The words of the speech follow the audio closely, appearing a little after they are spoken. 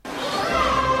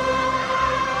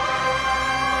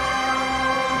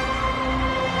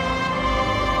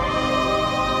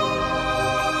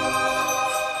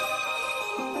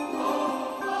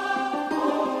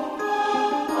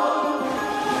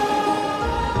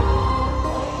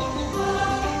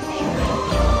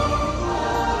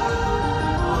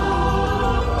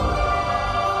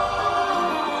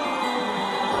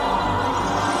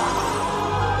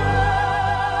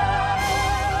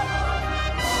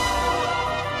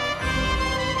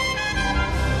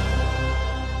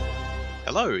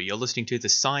Hello, you're listening to the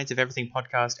Science of Everything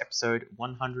podcast, episode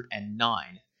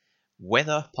 109,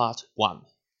 Weather Part 1.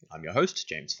 I'm your host,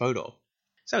 James Fodor.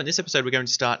 So in this episode, we're going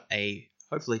to start a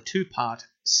hopefully two-part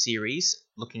series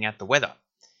looking at the weather.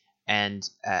 And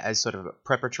as sort of a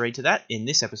preparatory to that, in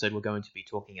this episode, we're going to be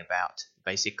talking about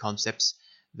basic concepts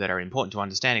that are important to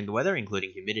understanding the weather,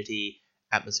 including humidity,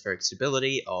 atmospheric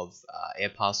stability of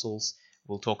air parcels.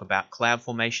 We'll talk about cloud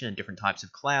formation and different types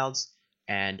of clouds,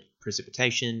 and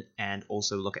precipitation, and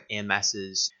also look at air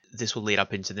masses. This will lead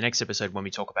up into the next episode when we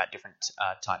talk about different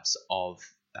types of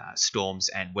storms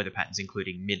and weather patterns,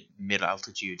 including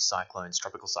mid-altitude cyclones,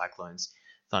 tropical cyclones,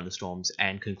 thunderstorms,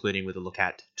 and concluding with a look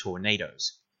at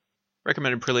tornadoes.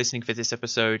 Recommended pre-listening for this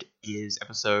episode is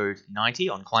episode 90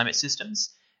 on climate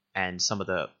systems, and some of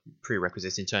the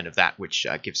prerequisites in turn of that, which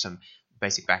gives some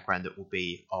basic background that will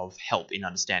be of help in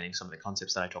understanding some of the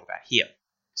concepts that I talk about here.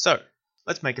 So,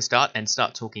 let's make a start and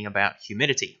start talking about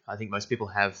humidity. I think most people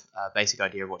have a basic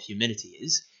idea of what humidity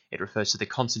is. It refers to the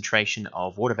concentration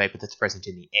of water vapor that's present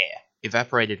in the air.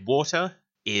 Evaporated water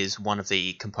is one of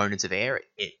the components of air.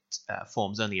 It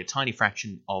forms only a tiny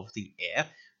fraction of the air,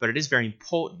 but it is very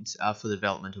important for the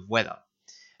development of weather.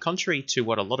 Contrary to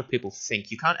what a lot of people think,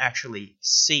 you can't actually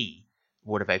see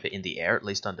water vapor in the air, at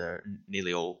least under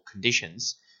nearly all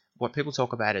conditions. What people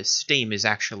talk about as steam is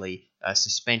actually a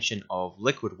suspension of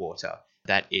liquid water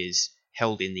that is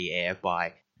held in the air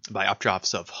by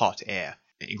updrafts of hot air,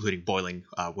 including boiling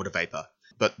water vapor.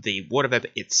 But the water vapor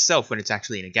itself, when it's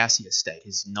actually in a gaseous state,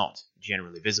 is not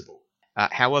generally visible.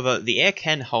 However, the air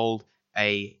can hold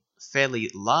a fairly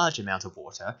large amount of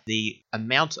water. The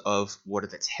amount of water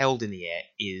that's held in the air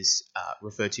is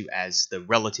referred to as the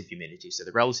relative humidity. So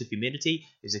the relative humidity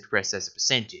is expressed as a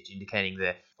percentage, indicating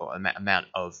the amount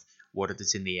of water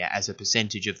that's in the air as a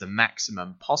percentage of the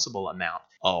maximum possible amount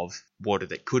of water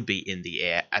that could be in the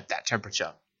air at that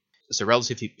temperature. So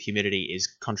relative humidity is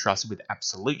contrasted with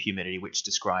absolute humidity, which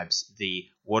describes the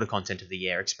water content of the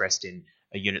air expressed in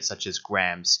a unit such as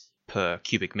grams per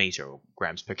cubic meter or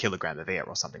grams per kilogram of air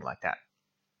or something like that.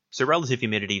 So relative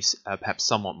humidity is perhaps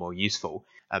somewhat more useful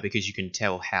because you can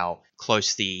tell how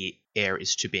close the air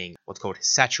is to being what's called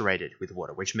saturated with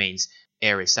water, which means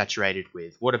air is saturated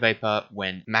with water vapor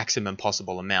when maximum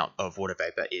possible amount of water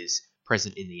vapor is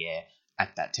present in the air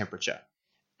at that temperature.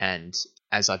 And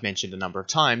as I've mentioned a number of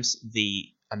times, the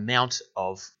amount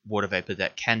of water vapor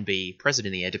that can be present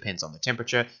in the air depends on the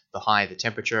temperature. The higher the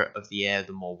temperature of the air,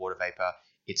 the more water vapor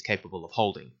it's capable of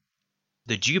holding.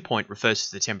 The dew point refers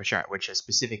to the temperature at which a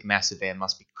specific mass of air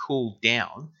must be cooled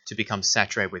down to become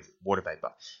saturated with water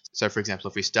vapor. So, for example,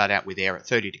 if we start out with air at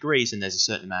 30 degrees and there's a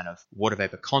certain amount of water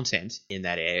vapor content in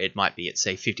that air, it might be at,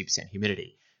 say, 50%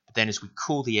 humidity. But then as we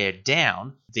cool the air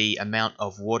down, the amount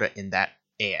of water in that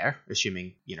air,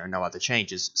 assuming no other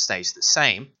changes, stays the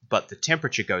same, but the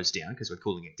temperature goes down because we're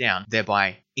cooling it down,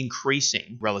 thereby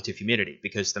increasing relative humidity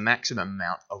because the maximum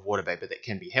amount of water vapor that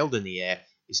can be held in the air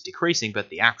is decreasing, but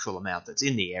the actual amount that's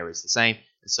in the air is the same.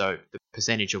 And so the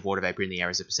percentage of water vapor in the air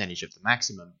as a percentage of the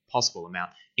maximum possible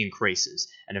amount increases.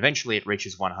 And eventually it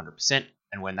reaches 100%.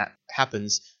 And when that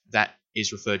happens, that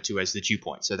is referred to as the dew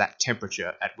point. So that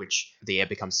temperature at which the air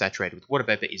becomes saturated with water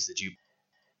vapor is the dew point.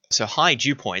 So high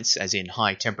dew points, as in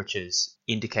high temperatures,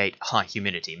 indicate high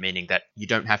humidity, meaning that you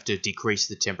don't have to decrease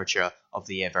the temperature of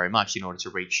the air very much in order to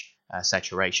reach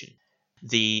saturation.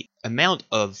 The amount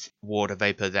of water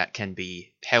vapor that can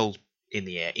be held in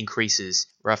the air increases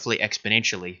roughly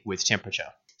exponentially with temperature.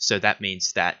 So that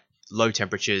means that low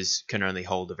temperatures can only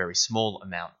hold a very small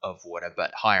amount of water,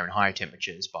 but higher and higher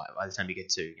temperatures, by the time you get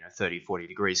to 30, 40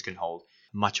 degrees, can hold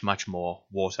much, much more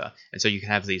water. And so you can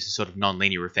have these sort of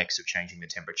non-linear effects of changing the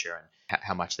temperature and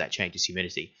how much that changes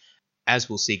humidity. As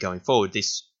we'll see going forward,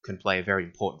 this can play a very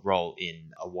important role in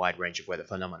a wide range of weather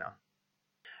phenomena.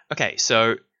 Okay,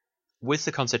 so with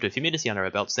the concept of humidity under our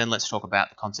belts, then let's talk about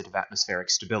the concept of atmospheric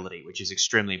stability, which is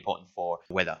extremely important for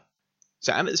weather.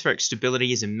 So atmospheric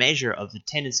stability is a measure of the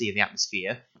tendency of the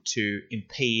atmosphere to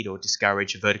impede or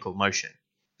discourage vertical motion.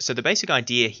 So the basic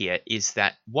idea here is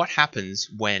that what happens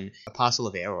when a parcel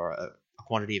of air or a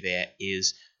quantity of air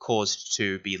is caused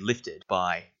to be lifted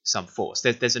by some force.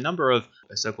 There's a number of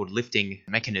so-called lifting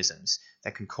mechanisms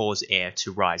that can cause air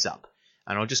to rise up.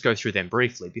 And I'll just go through them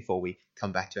briefly before we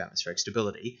come back to atmospheric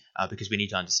stability, because we need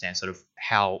to understand sort of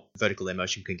how vertical air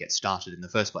motion can get started in the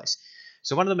first place.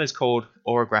 So one of them is called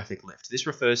orographic lift. This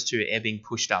refers to air being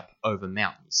pushed up over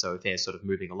mountains. So if they're sort of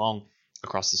moving along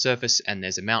across the surface and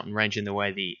there's a mountain range in the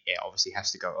way, the air obviously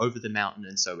has to go over the mountain,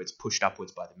 and so it's pushed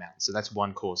upwards by the mountain. So that's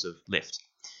one cause of lift.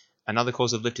 Another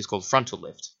cause of lift is called frontal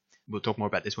lift. We'll talk more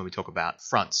about this when we talk about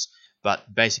fronts.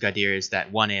 But basic idea is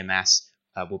that one air mass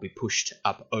will be pushed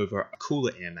up over a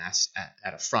cooler air mass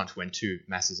at a front. When two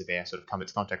masses of air sort of come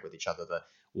into contact with each other, the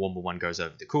warmer one goes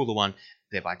over the cooler one,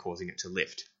 thereby causing it to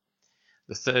lift.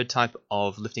 The third type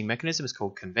of lifting mechanism is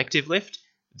called convective lift.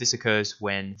 This occurs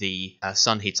when the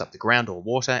sun heats up the ground or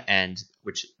water, and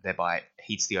which thereby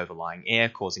heats the overlying air,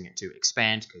 causing it to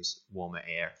expand, because warmer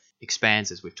air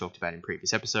expands, as we've talked about in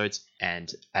previous episodes.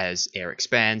 And as air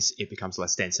expands, it becomes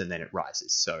less dense and then it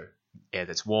rises. So air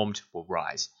that's warmed will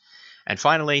rise. And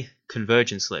finally,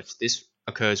 convergence lift. This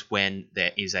occurs when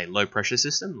there is a low pressure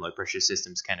system. Low pressure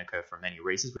systems can occur for many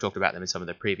reasons. We talked about them in some of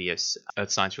the previous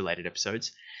earth science related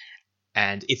episodes.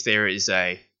 And if there is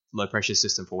a low pressure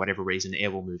system for whatever reason,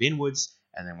 air will move inwards,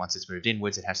 and then once it's moved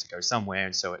inwards, it has to go somewhere,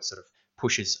 and so it sort of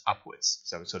pushes upwards.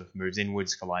 So it sort of moves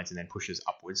inwards, collides, and then pushes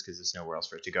upwards because there's nowhere else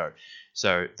for it to go.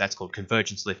 So that's called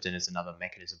convergence lift, and is another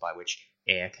mechanism by which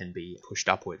air can be pushed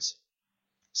upwards.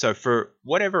 So for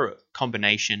whatever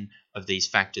combination of these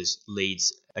factors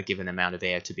leads a given amount of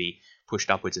air to be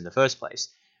pushed upwards in the first place,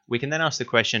 we can then ask the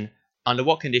question, under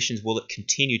what conditions will it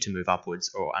continue to move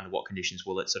upwards, or under what conditions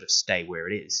will it sort of stay where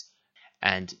it is?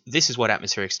 And this is what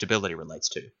atmospheric stability relates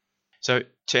to. So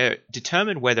to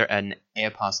determine whether an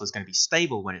air parcel is going to be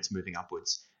stable when it's moving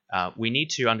upwards, we need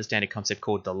to understand a concept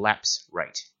called the lapse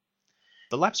rate.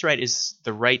 The lapse rate is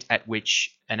the rate at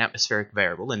which an atmospheric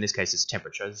variable, in this case it's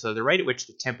temperature, so the rate at which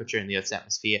the temperature in the Earth's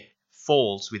atmosphere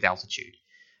falls with altitude.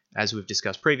 As we've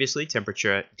discussed previously,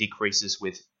 temperature decreases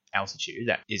with altitude.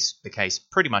 That is the case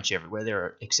pretty much everywhere. There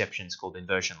are exceptions called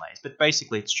inversion layers, but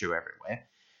basically it's true everywhere.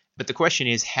 But the question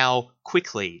is, how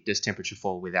quickly does temperature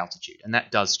fall with altitude? And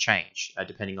that does change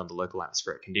depending on the local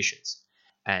atmospheric conditions.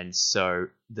 And so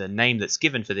the name that's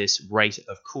given for this rate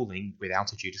of cooling with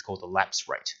altitude is called the lapse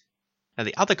rate. Now,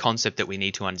 the other concept that we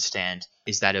need to understand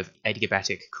is that of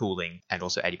adiabatic cooling and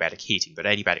also adiabatic heating, but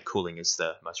adiabatic cooling is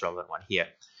the most relevant one here.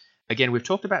 Again, we've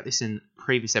talked about this in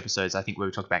previous episodes, I think, where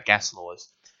we talked about gas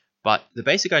laws, but the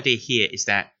basic idea here is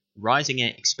that rising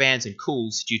air expands and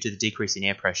cools due to the decrease in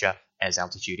air pressure as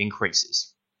altitude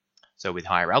increases. So with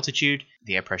higher altitude,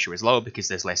 the air pressure is lower because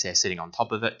there's less air sitting on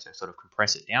top of it to sort of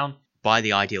compress it down. By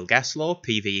the ideal gas law,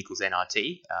 PV equals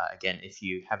nRT. Again, if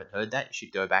you haven't heard that, you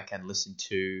should go back and listen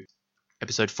to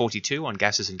episode 42 on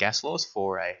gases and gas laws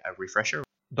for a refresher.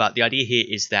 But the idea here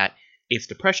is that if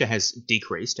the pressure has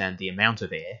decreased and the amount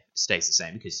of air stays the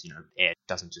same, because air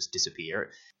doesn't just disappear,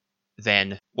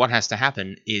 then what has to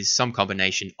happen is some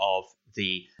combination of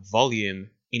the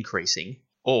volume increasing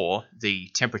or the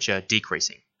temperature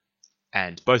decreasing.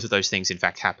 And both of those things, in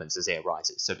fact, happens as air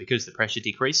rises. So because the pressure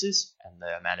decreases and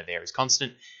the amount of air is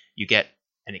constant, you get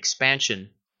an expansion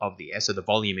of the air. So the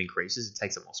volume increases, it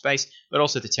takes up more space, but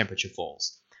also the temperature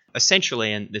falls.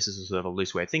 Essentially, and this is a sort of a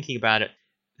loose way of thinking about it,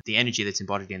 the energy that's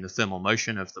embodied in the thermal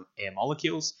motion of the air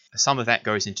molecules, some of that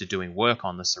goes into doing work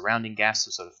on the surrounding gas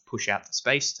to sort of push out the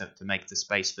space, to make the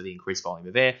space for the increased volume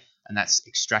of air, and that's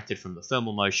extracted from the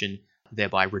thermal motion,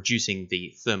 thereby reducing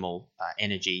the thermal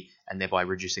energy and thereby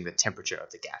reducing the temperature of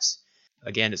the gas.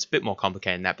 Again, it's a bit more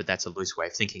complicated than that, but that's a loose way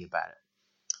of thinking about it.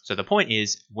 So the point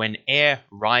is, when air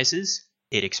rises,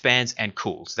 it expands and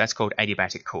cools. That's called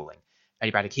adiabatic cooling.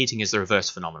 Adiabatic heating is the reverse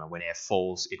phenomenon. When air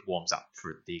falls, it warms up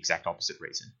for the exact opposite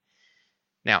reason.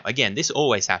 Now, again, this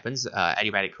always happens.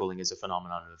 Adiabatic cooling is a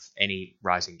phenomenon of any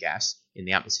rising gas in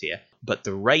the atmosphere, but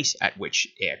the rate at which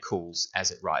air cools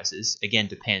as it rises, again,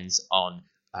 depends on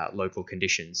local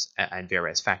conditions and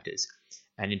various factors.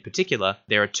 And in particular,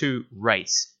 there are two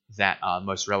rates that are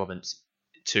most relevant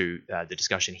to the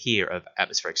discussion here of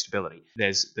atmospheric stability.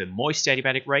 There's the moist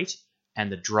adiabatic rate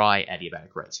and the dry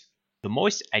adiabatic rate. The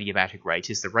moist adiabatic rate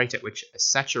is the rate at which a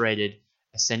saturated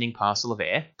ascending parcel of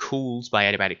air cools by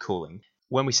adiabatic cooling.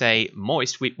 When we say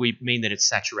moist, we mean that it's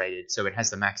saturated, so it has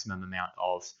the maximum amount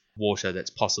of water that's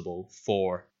possible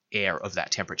for air of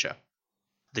that temperature.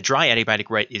 The dry adiabatic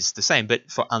rate is the same, but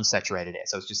for unsaturated air.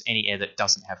 So it's just any air that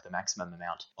doesn't have the maximum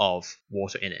amount of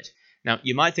water in it. Now,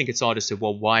 you might think it's odd as to,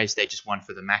 well, why is there just one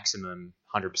for the maximum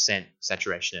 100%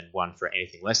 saturation and one for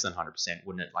anything less than 100%?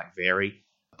 Wouldn't it vary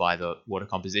by the water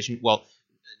composition? Well,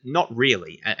 not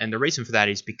really. And the reason for that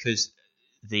is because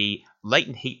the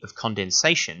latent heat of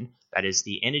condensation, that is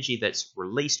the energy that's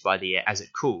released by the air as it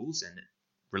cools and it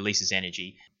releases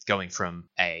energy going from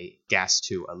a gas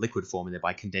to a liquid form and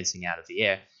thereby condensing out of the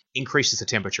air, increases the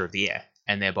temperature of the air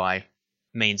and thereby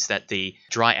means that the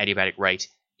dry adiabatic rate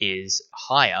is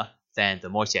higher than the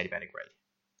moist adiabatic rate.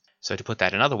 So to put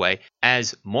that another way,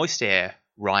 as moist air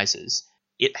rises,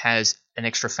 it has an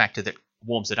extra factor that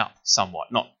warms it up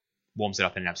somewhat. Not warms it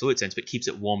up in an absolute sense, but keeps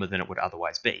it warmer than it would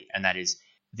otherwise be. And that is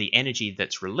the energy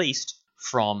that's released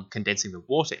from condensing the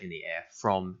water in the air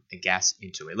from a gas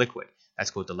into a liquid. That's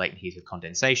called the latent heat of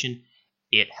condensation.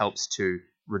 It helps to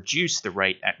reduce the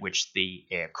rate at which the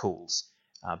air cools.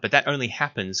 But that only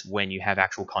happens when you have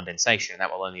actual condensation.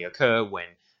 That will only occur when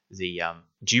the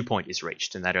dew point is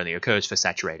reached, and that only occurs for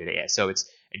saturated air. So it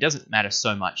doesn't matter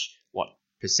so much what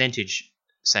percentage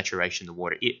saturation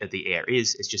the air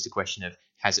is. It's just a question of,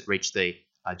 has it reached the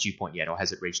dew point yet, or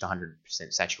has it reached 100%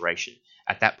 saturation?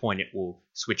 At that point, it will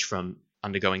switch from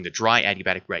undergoing the dry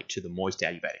adiabatic rate to the moist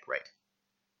adiabatic rate.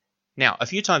 Now, a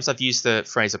few times I've used the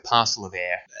phrase a parcel of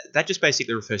air. That just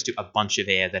basically refers to a bunch of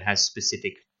air that has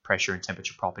specific pressure and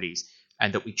temperature properties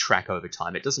and that we track over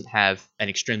time. It doesn't have an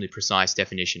extremely precise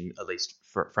definition, at least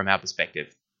from our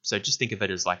perspective. So just think of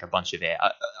it as like a bunch of air.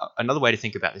 Another way to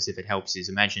think about this, if it helps, is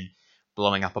imagine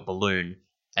blowing up a balloon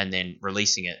and then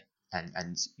releasing it,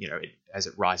 and as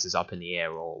it rises up in the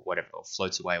air or whatever, or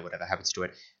floats away or whatever happens to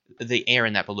it, the air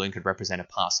in that balloon could represent a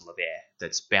parcel of air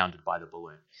that's bounded by the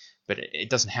balloon. But it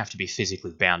doesn't have to be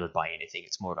physically bounded by anything.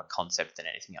 It's more of a concept than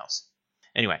anything else.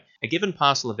 Anyway, a given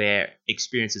parcel of air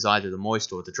experiences either the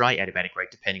moist or the dry adiabatic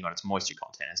rate depending on its moisture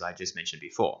content, as I just mentioned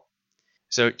before.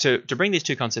 So to bring these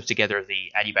two concepts together,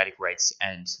 the adiabatic rates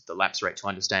and the lapse rate, to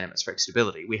understand atmospheric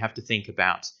stability, we have to think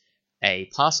about a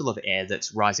parcel of air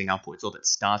that's rising upwards, or that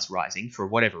starts rising for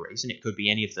whatever reason. It could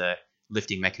be any of the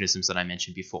lifting mechanisms that I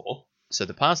mentioned before. So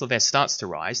the parcel of air starts to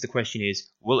rise. The question is,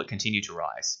 will it continue to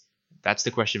rise? That's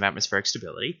the question of atmospheric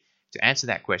stability. To answer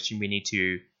that question, we need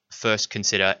to first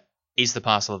consider, is the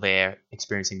parcel of air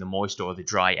experiencing the moist or the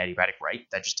dry adiabatic rate?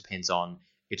 That just depends on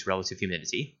its relative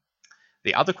humidity.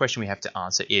 The other question we have to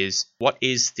answer is, what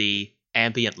is the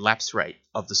ambient lapse rate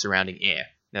of the surrounding air?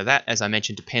 Now that, as I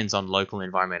mentioned, depends on local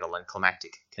environmental and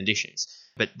climatic conditions,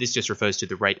 but this just refers to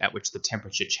the rate at which the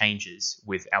temperature changes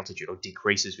with altitude or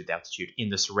decreases with altitude in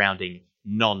the surrounding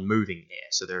non-moving air.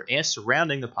 So the air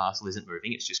surrounding the parcel isn't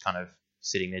moving, it's just kind of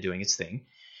sitting there doing its thing.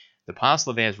 The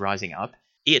parcel of air is rising up.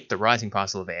 The rising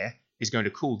parcel of air, is going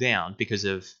to cool down because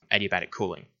of adiabatic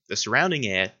cooling. The surrounding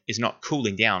air is not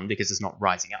cooling down because it's not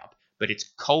rising up, but it's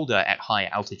colder at higher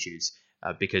altitudes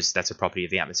because that's a property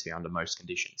of the atmosphere under most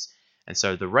conditions. And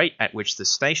so the rate at which the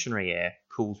stationary air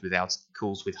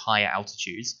cools with higher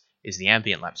altitudes is the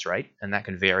ambient lapse rate, and that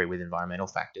can vary with environmental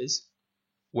factors.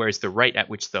 Whereas the rate at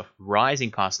which the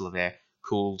rising parcel of air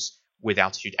cools with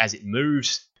altitude as it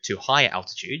moves to higher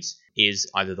altitudes is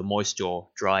either the moist or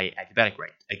dry adiabatic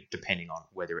rate, depending on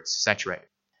whether it's saturated.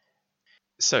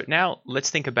 So now let's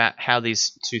think about how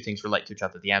these two things relate to each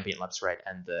other, the ambient lapse rate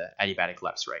and the adiabatic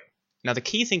lapse rate. Now, the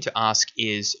key thing to ask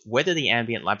is whether the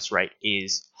ambient lapse rate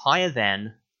is higher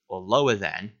than or lower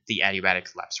than the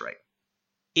adiabatic lapse rate.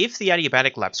 If the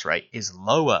adiabatic lapse rate is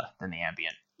lower than the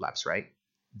ambient lapse rate,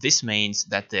 this means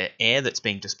that the air that's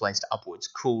being displaced upwards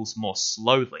cools more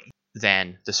slowly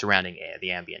than the surrounding air,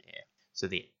 the ambient air. So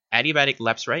the adiabatic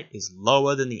lapse rate is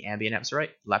lower than the ambient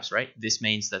lapse rate. This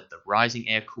means that the rising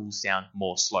air cools down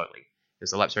more slowly, because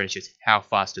the lapse rate is just how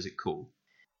fast does it cool.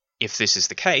 If this is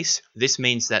the case, this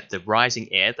means that the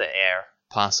rising air, the air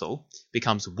parcel,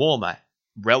 becomes warmer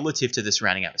relative to the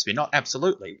surrounding atmosphere. Not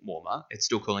absolutely warmer, it's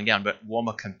still cooling down, but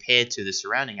warmer compared to the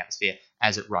surrounding atmosphere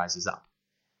as it rises up.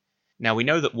 Now, we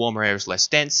know that warmer air is less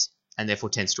dense and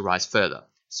therefore tends to rise further.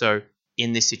 So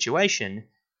in this situation,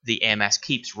 the air mass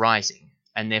keeps rising,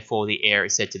 and therefore the air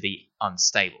is said to be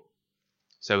unstable.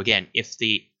 So again, if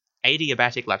the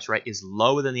adiabatic lapse rate is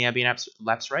lower than the ambient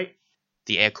lapse rate,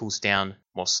 the air cools down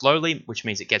more slowly, which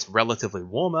means it gets relatively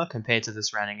warmer compared to the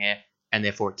surrounding air, and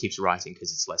therefore it keeps rising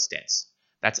because it's less dense.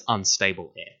 That's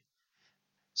unstable air.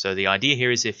 So the idea here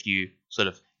is if you sort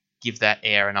of give that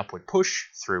air an upward push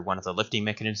through one of the lifting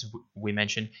mechanisms we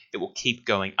mentioned, it will keep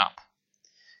going up.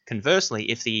 Conversely,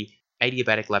 if the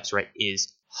adiabatic lapse rate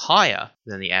is higher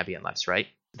than the ambient lapse rate,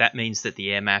 that means that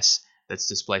the air mass that's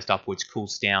displaced upwards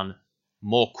cools down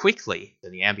more quickly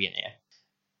than the ambient air.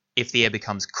 If the air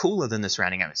becomes cooler than the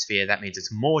surrounding atmosphere, that means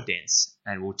it's more dense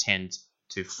and will tend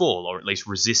to fall, or at least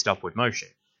resist upward motion.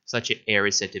 Such air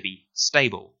is said to be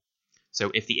stable.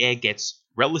 So if the air gets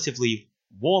relatively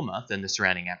warmer than the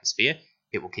surrounding atmosphere,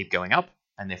 it will keep going up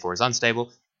and therefore is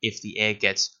unstable. If the air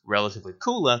gets relatively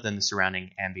cooler than the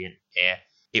surrounding ambient air,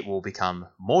 it will become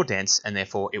more dense and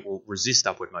therefore it will resist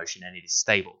upward motion and it is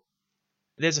stable.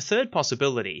 There's a third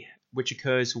possibility, which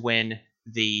occurs when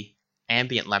the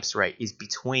ambient lapse rate is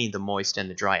between the moist and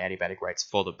the dry adiabatic rates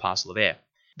for the parcel of air.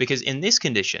 Because in this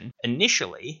condition,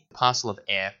 initially, the parcel of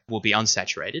air will be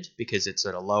unsaturated because it's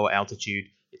at a lower altitude,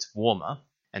 it's warmer,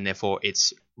 and therefore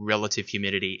its relative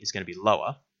humidity is going to be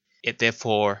lower. It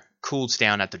therefore cools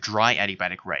down at the dry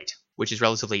adiabatic rate, which is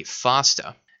relatively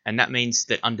faster. And that means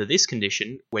that under this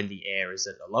condition, when the air is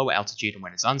at a lower altitude and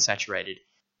when it's unsaturated,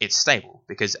 it's stable,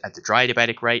 because at the dry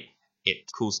adiabatic rate,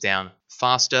 it cools down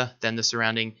faster than the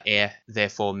surrounding air,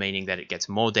 therefore meaning that it gets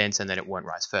more dense and then it won't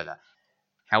rise further.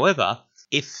 However,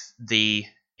 if the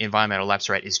environmental lapse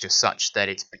rate is just such that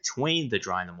it's between the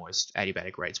dry and the moist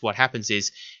adiabatic rates, what happens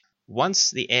is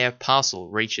once the air parcel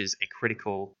reaches a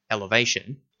critical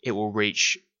elevation, it will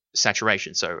reach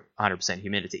saturation, so 100%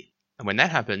 humidity. And when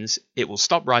that happens, it will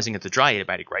stop rising at the dry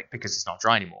adiabatic rate because it's not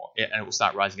dry anymore, and it will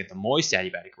start rising at the moist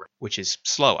adiabatic rate, which is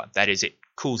slower. That is, it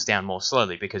cools down more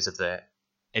slowly because of the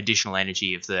additional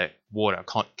energy of the water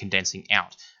condensing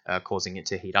out, causing it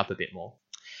to heat up a bit more.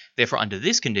 Therefore, under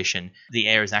this condition, the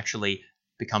air actually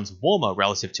becomes warmer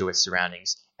relative to its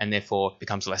surroundings, and therefore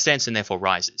becomes less dense and therefore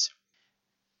rises.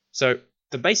 So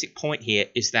the basic point here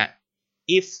is that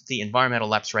if the environmental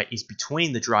lapse rate is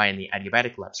between the dry and the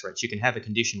adiabatic lapse rates, you can have a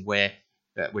condition where,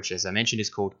 which as I mentioned is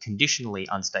called conditionally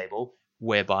unstable,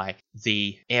 whereby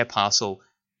the air parcel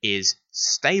is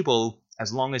stable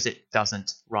as long as it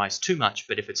doesn't rise too much,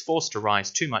 but if it's forced to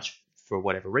rise too much for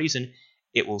whatever reason,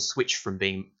 it will switch from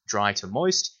being dry to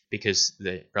moist because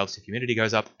the relative humidity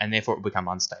goes up, and therefore it will become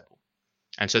unstable.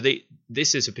 And so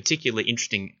this is a particularly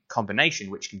interesting combination,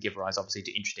 which can give rise, obviously,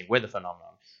 to interesting weather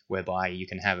phenomenon, whereby you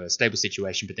can have a stable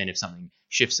situation, but then if something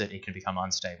shifts it, it can become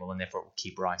unstable, and therefore it will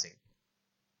keep rising.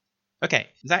 Okay,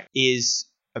 that is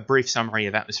a brief summary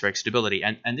of atmospheric stability.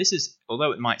 And this is,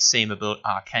 although it might seem a bit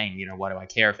arcane, why do I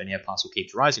care if an air parcel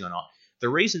keeps rising or not? The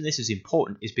reason this is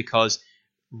important is because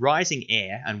rising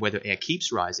air and whether air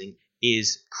keeps rising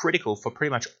is critical for pretty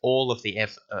much all of the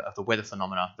weather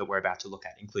phenomena that we're about to look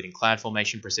at, including cloud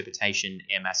formation, precipitation,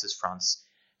 air masses, fronts,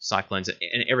 cyclones,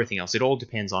 and everything else. It all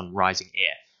depends on rising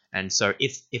air. And so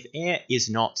if air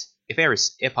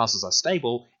parcels are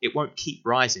stable, it won't keep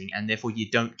rising, and therefore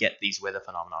you don't get these weather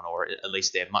phenomena, or at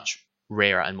least they're much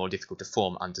rarer and more difficult to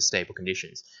form under stable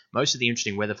conditions. Most of the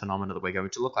interesting weather phenomena that we're going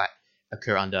to look at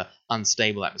occur under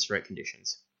unstable atmospheric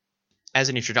conditions. As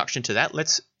an introduction to that,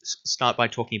 let's start by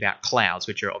talking about clouds,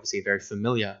 which are obviously a very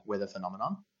familiar weather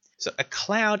phenomenon. So a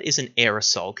cloud is an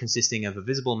aerosol consisting of a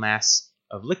visible mass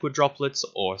of liquid droplets,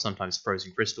 or sometimes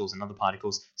frozen crystals and other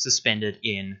particles, suspended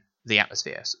in the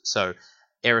atmosphere. So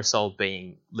aerosol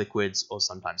being liquids or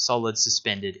sometimes solids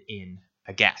suspended in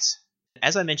a gas.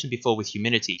 As I mentioned before with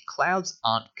humidity, clouds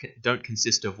don't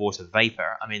consist of water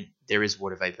vapor. I mean, there is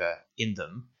water vapor in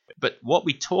them. But what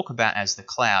we talk about as the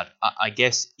cloud, I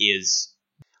guess, is,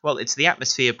 well, it's the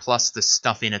atmosphere plus the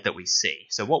stuff in it that we see.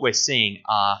 So what we're seeing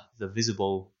are the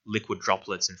visible liquid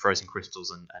droplets and frozen crystals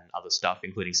and other stuff,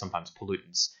 including sometimes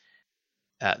pollutants.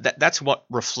 That's what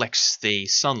reflects the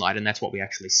sunlight, and that's what we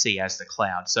actually see as the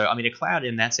cloud. So, I mean, a cloud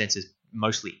in that sense is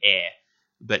mostly air,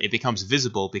 but it becomes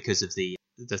visible because of the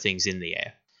things in the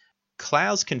air.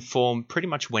 Clouds can form pretty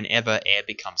much whenever air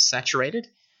becomes saturated,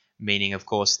 meaning, of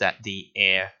course, that the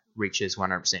air reaches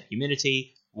 100%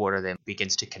 humidity, water then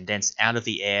begins to condense out of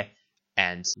the air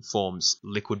and forms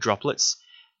liquid droplets.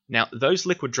 Now, those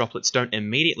liquid droplets don't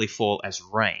immediately fall as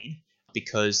rain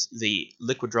because the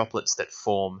liquid droplets that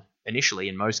form initially,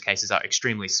 in most cases, are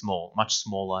extremely small, much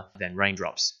smaller than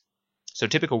raindrops. So a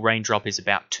typical raindrop is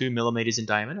about 2 millimeters in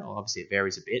diameter. Well, obviously, it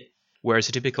varies a bit, whereas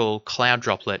a typical cloud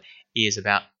droplet is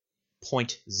about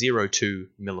 0.02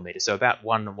 millimeters, so about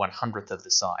 1/100th of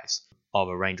the size of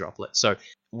a rain droplet. So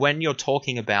when you're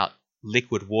talking about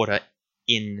liquid water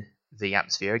in the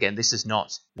atmosphere, again, this is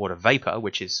not water vapor,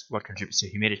 which is what contributes to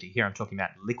humidity. Here I'm talking about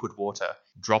liquid water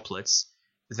droplets.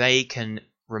 They can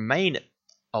remain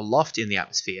aloft in the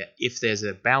atmosphere if there's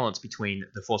a balance between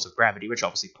the force of gravity, which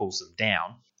obviously pulls them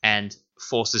down, and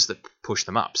forces that push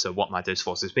them up. So what might those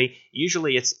forces be?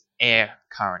 Usually it's air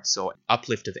currents or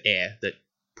uplift of air that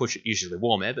push it, usually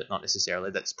warm air, but not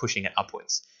necessarily, that's pushing it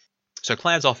upwards. So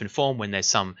clouds often form when there's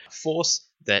some force,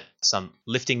 some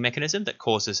lifting mechanism that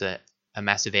causes a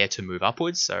mass of air to move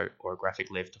upwards, so orographic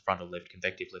lift, frontal lift,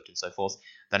 convective lift, and so forth,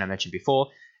 that I mentioned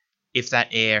before. If that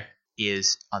air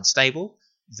is unstable,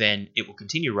 then it will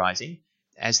continue rising.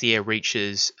 As the air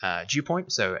reaches dew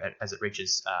point, so as it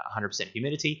reaches 100%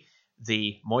 humidity,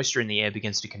 the moisture in the air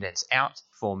begins to condense out,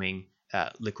 forming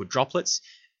liquid droplets.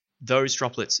 Those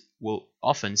droplets will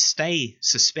often stay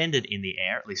suspended in the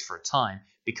air, at least for a time,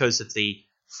 because of the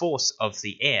force of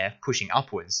the air pushing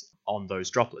upwards on those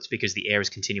droplets, because the air is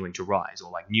continuing to rise,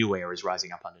 or like new air is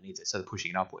rising up underneath it, so they're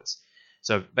pushing it upwards.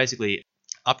 So basically,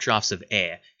 updrafts of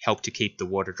air help to keep the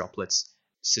water droplets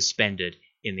suspended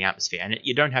in the atmosphere. And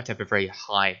you don't have to have a very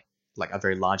high, like a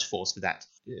very large force for that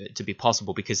to be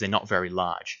possible, because they're not very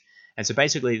large. And so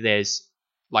basically there's,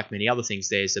 like many other things,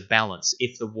 there's a balance.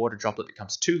 If the water droplet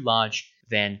becomes too large,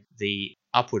 then the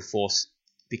upward force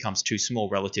becomes too small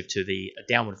relative to the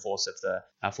downward force of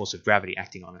the force of gravity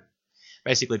acting on it.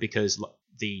 Basically because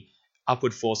the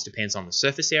Upward force depends on the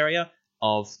surface area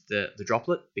of the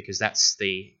droplet, because that's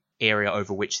the area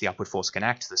over which the upward force can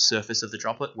act, the surface of the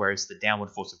droplet, whereas the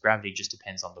downward force of gravity just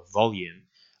depends on the volume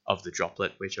of the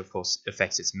droplet, which of course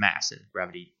affects its mass, and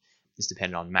gravity is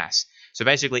dependent on mass. So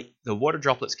basically, the water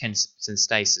droplets can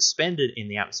stay suspended in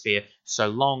the atmosphere so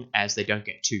long as they don't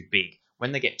get too big.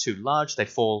 When they get too large, they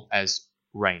fall as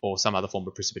rain or some other form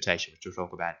of precipitation, which we'll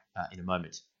talk about in a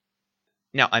moment.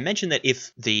 Now, I mentioned that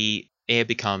if the air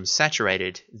becomes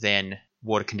saturated, then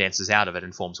water condenses out of it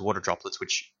and forms water droplets,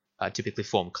 which typically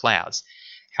form clouds.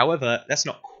 However, that's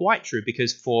not quite true,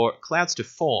 because for clouds to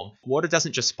form, water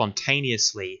doesn't just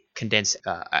spontaneously condense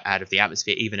out of the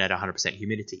atmosphere, even at 100%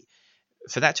 humidity.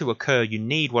 For that to occur, you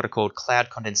need what are called cloud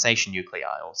condensation nuclei,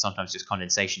 or sometimes just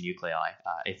condensation nuclei,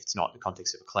 if it's not in the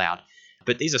context of a cloud.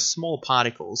 But these are small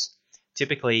particles,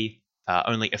 typically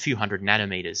only a few hundred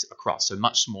nanometers across, so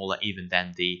much smaller even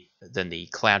than the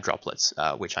cloud droplets,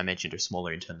 which I mentioned are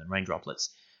smaller in turn than rain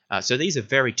droplets. So these are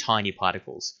very tiny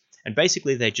particles, and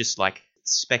basically they're just like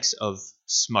specks of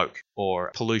smoke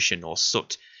or pollution or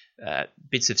soot,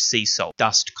 bits of sea salt,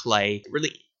 dust, clay,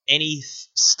 really any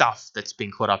stuff that's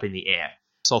been caught up in the air.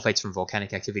 Sulfates from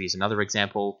volcanic activity is another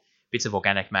example, bits of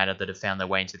organic matter that have found their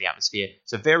way into the atmosphere.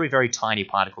 So very, very tiny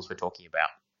particles we're talking about.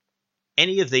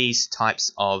 Any of these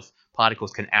types of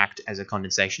particles can act as a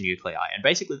condensation nuclei, and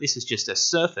basically this is just a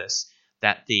surface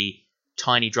that the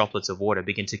tiny droplets of water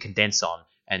begin to condense on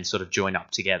and sort of join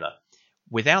up together.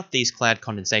 Without these cloud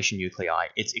condensation nuclei,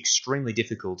 it's extremely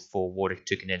difficult for water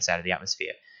to condense out of the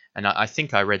atmosphere. And I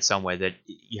think I read somewhere that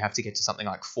you have to get to something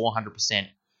like 400%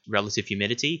 relative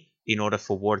humidity in order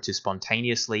for water to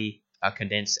spontaneously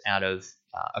condense out of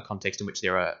a context in which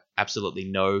there are absolutely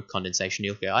no condensation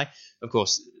nuclei. Of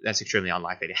course, that's extremely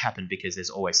unlikely to happen because there's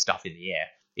always stuff in the air,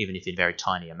 even if in very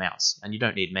tiny amounts. And you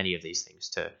don't need many of these things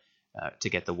to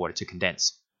get the water to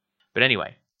condense. But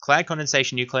anyway, cloud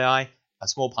condensation nuclei are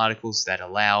small particles that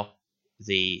allow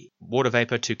the water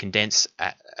vapor to condense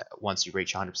once you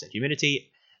reach 100%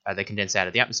 humidity. They condense out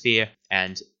of the atmosphere,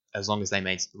 and as long as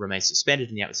they remain suspended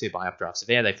in the atmosphere by updrafts of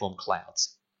air, they form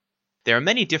clouds. There are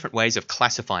many different ways of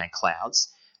classifying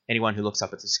clouds. Anyone who looks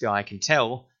up at the sky can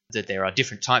tell that there are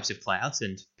different types of clouds,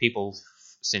 and people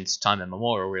since time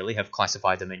immemorial really have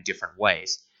classified them in different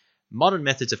ways. Modern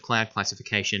methods of cloud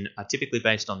classification are typically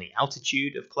based on the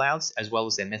altitude of clouds, as well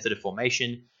as their method of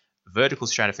formation, vertical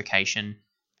stratification,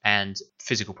 and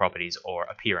physical properties or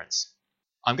appearance.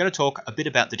 I'm going to talk a bit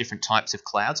about the different types of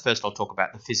clouds. First, I'll talk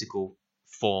about the physical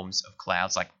forms of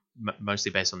clouds, like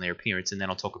mostly based on their appearance, and then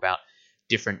I'll talk about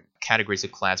different categories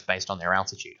of clouds based on their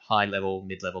altitude, high level,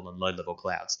 mid level, and low level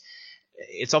clouds.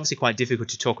 It's obviously quite difficult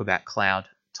to talk about cloud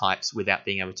types without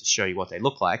being able to show you what they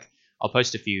look like. I'll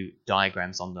post a few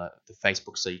diagrams on the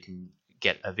Facebook so you can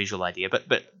get a visual idea.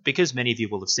 But because many of you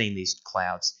will have seen these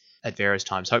clouds at various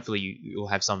times, hopefully you'll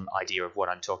have some idea of what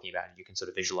I'm talking about and you can sort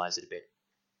of visualize it a bit.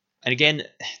 And again,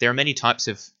 there are many types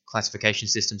of classification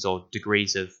systems or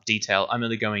degrees of detail. I'm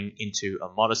only going into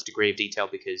a modest degree of detail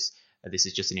because this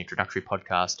is just an introductory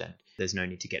podcast and there's no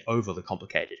need to get overly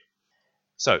complicated.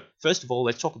 So, first of all,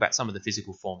 let's talk about some of the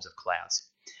physical forms of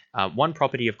clouds. One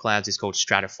property of clouds is called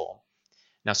stratiform.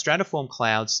 Now, stratiform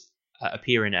clouds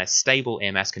appear in a stable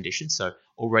air mass condition. So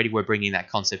already we're bringing that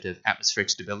concept of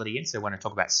atmospheric stability in. So when I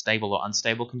talk about stable or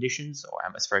unstable conditions or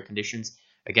atmospheric conditions,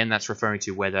 again, that's referring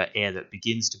to whether air that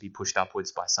begins to be pushed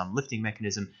upwards by some lifting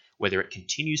mechanism, whether it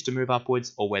continues to move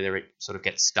upwards or whether it sort of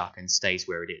gets stuck and stays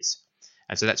where it is.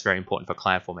 And so that's very important for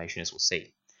cloud formation, as we'll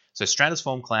see. So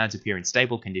stratiform clouds appear in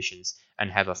stable conditions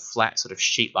and have a flat sort of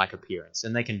sheet-like appearance,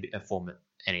 and they can form at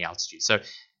any altitude. So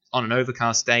on an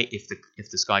overcast day, if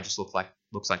the sky just looks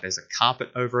like there's a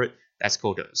carpet over it, that's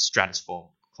called a stratiform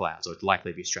clouds, or it's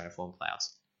likely to be stratiform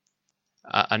clouds.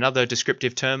 Another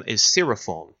descriptive term is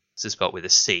cirriform. This is spelled with a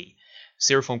C.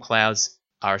 Cirriform clouds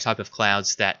are a type of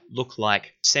clouds that look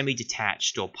like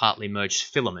semi-detached or partly merged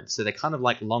filaments. So they're kind of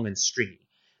like long and stringy.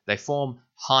 They form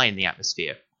high in the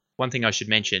atmosphere. One thing I should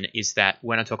mention is that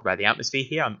when I talk about the atmosphere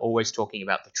here, I'm always talking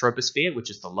about the troposphere,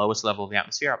 which is the lowest level of the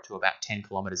atmosphere, up to about 10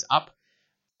 kilometers up.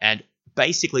 And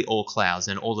basically all clouds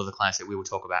and all of the clouds that we will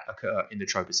talk about occur in the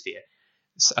troposphere.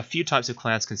 A few types of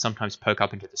clouds can sometimes poke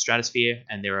up into the stratosphere,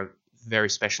 and there are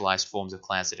very specialized forms of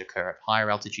clouds that occur at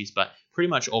higher altitudes, but pretty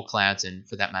much all clouds, and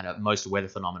for that matter, most weather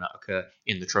phenomena occur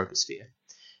in the troposphere.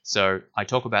 So I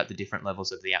talk about the different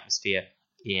levels of the atmosphere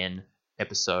in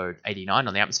episode 89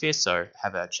 on the atmosphere, so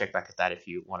have a check back at that if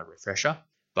you want a refresher.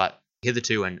 But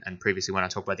hitherto and previously when I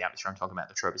talk about the atmosphere, I'm talking about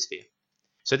the troposphere.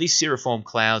 So these cirriform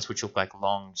clouds, which look like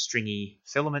long, stringy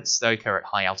filaments, they occur at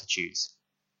high altitudes.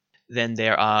 Then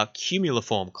there are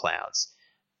cumuliform clouds.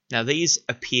 Now these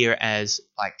appear as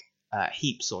like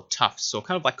heaps or tufts or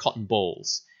kind of like cotton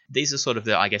balls. These are sort of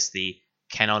the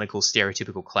canonical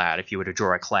stereotypical cloud. If you were to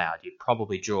draw a cloud, you'd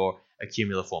probably draw a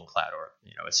cumuliform cloud or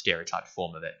a stereotyped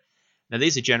form of it. Now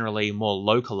these are generally more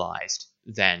localized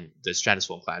than the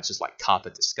stratiform clouds, just like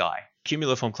carpet the sky.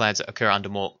 Cumuliform clouds occur under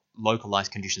more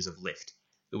localized conditions of lift,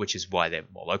 which is why they're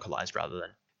more localized rather than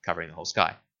covering the whole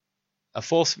sky. A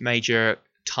fourth major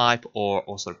type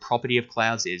or sort of property of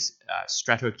clouds is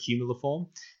stratocumuliform.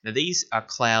 Now these are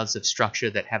clouds of structure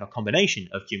that have a combination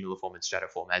of cumuliform and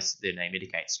stratiform, as their name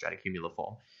indicates,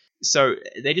 stratocumuliform. So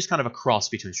they're just kind of a cross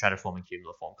between stratiform and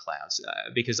cumuliform clouds,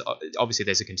 because obviously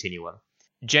there's a continuum.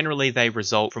 Generally, they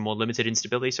result from more limited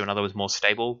instability, so in other words, more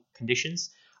stable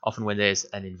conditions, often when there's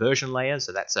an inversion layer,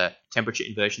 so that's a temperature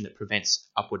inversion that prevents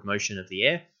upward motion of the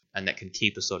air, and that can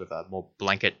keep a sort of a more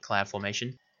blanket cloud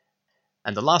formation.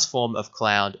 And the last form of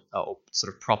cloud, or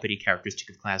sort of property characteristic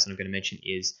of clouds that I'm going to mention,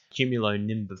 is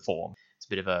cumulonimbiform. It's a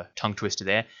bit of a tongue twister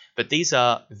there, but these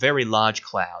are very large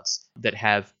clouds that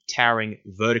have towering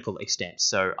vertical extent.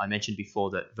 So I mentioned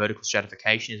before that vertical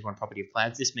stratification is one property of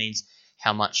clouds. This means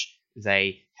how much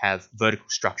they have vertical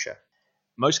structure.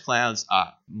 Most clouds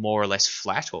are more or less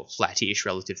flat or flattish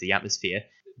relative to the atmosphere,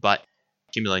 but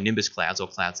cumulonimbus clouds, or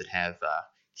clouds that have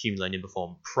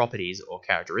cumulonimbiform properties or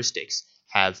characteristics,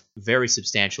 have very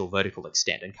substantial vertical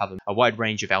extent and cover a wide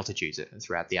range of altitudes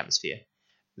throughout the atmosphere.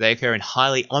 They occur in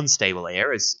highly unstable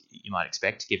air, as you might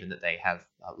expect, given that they have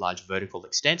a large vertical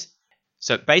extent.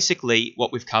 So basically,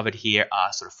 what we've covered here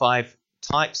are sort of 5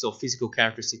 types or physical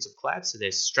characteristics of clouds. So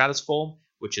there's stratusform,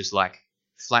 which is like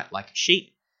flat like a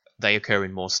sheet. They occur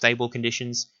in more stable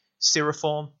conditions.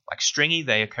 Cirriform, like stringy,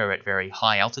 they occur at very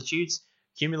high altitudes.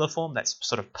 Cumuliform, that's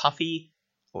sort of puffy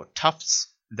or tufts.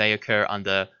 They occur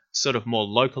under sort of more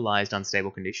localized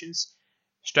unstable conditions.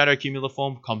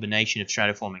 Stratocumuliform, combination of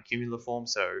stratiform and cumuliform,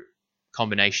 so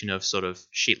combination of sort of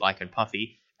sheet-like and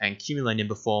puffy. And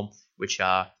cumulonimbiform, which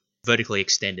are vertically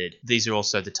extended. These are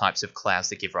also the types of clouds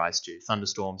that give rise to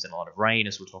thunderstorms and a lot of rain,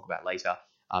 as we'll talk about later.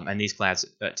 And these clouds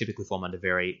typically form under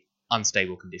very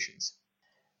unstable conditions.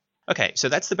 Okay, so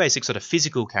that's the basic sort of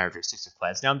physical characteristics of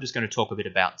clouds. Now I'm just going to talk a bit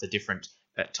about the different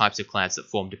types of clouds that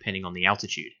form depending on the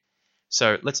altitude.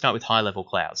 So let's start with high-level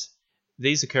clouds.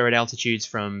 These occur at altitudes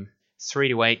from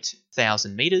 3,000 to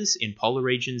 8,000 meters in polar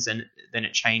regions, and then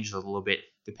it changes a little bit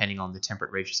depending on the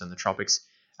temperate regions and the tropics.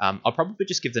 I'll probably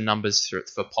just give the numbers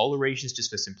for polar regions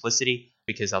just for simplicity,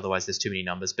 because otherwise there's too many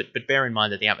numbers. But bear in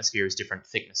mind that the atmosphere is different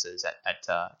thicknesses at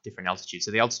different altitudes.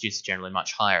 So the altitudes are generally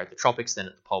much higher at the tropics than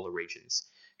at the polar regions,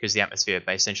 because the atmosphere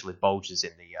essentially bulges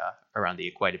in around the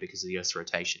equator because of the Earth's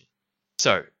rotation.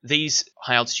 So these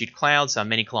high-altitude clouds are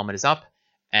many kilometers up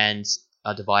and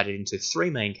are divided into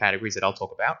 3 main categories that I'll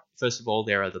talk about. First of all,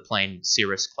 there are the plain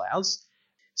cirrus clouds.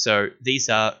 So these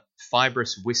are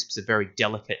fibrous wisps of very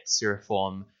delicate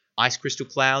cirriform ice crystal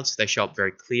clouds. They show up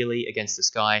very clearly against the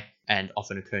sky and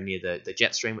often occur near the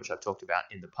jet stream, which I've talked about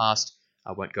in the past.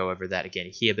 I won't go over that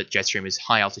again here, but jet stream is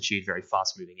high altitude, very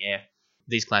fast-moving air.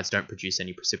 These clouds don't produce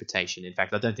any precipitation. In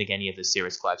fact, I don't think any of the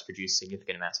cirrus clouds produce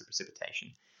significant amounts of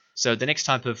precipitation. So the next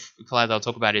type of cloud that I'll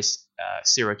talk about is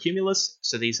cirrocumulus.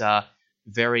 So these are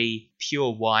very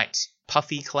pure white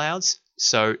puffy clouds.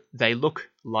 So they look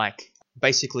like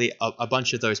basically a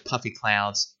bunch of those puffy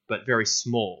clouds, but very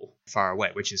small, far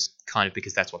away, which is kind of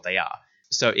because that's what they are.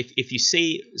 So if you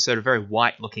see sort of very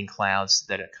white-looking clouds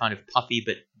that are kind of puffy,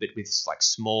 but with like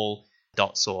small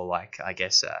dots or like, I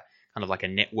guess, kind of like a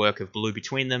network of blue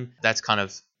between them, that's kind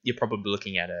of, you're probably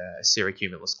looking at a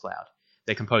cirrocumulus cloud.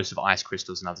 They're composed of ice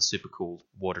crystals and other super cool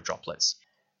water droplets.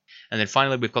 And then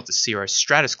finally, we've got the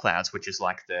cirrostratus clouds, which is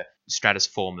like the stratus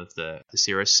form of the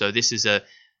cirrus. So this is a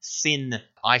thin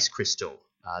ice crystal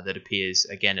that appears,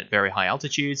 again, at very high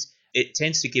altitudes. It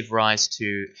tends to give rise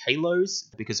to halos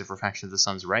because of refraction of the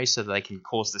sun's rays, so that they can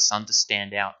cause the sun to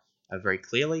stand out very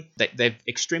clearly. They're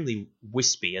extremely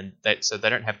wispy, and so they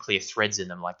don't have clear threads in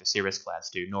them like the cirrus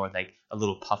clouds do, nor are they a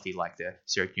little puffy like the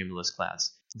cirrocumulus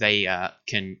clouds. They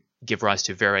can give rise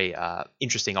to very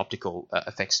interesting optical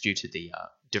effects due to the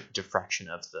diffraction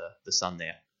of the sun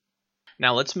there.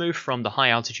 Now let's move from the high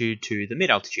altitude to the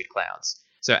mid-altitude clouds.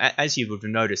 So as you would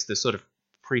have noticed, the sort of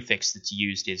prefix that's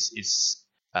used is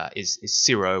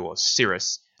cirro or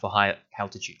cirrus for high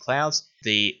altitude clouds.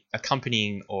 The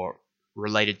accompanying or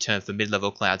related term for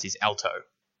mid-level clouds is alto.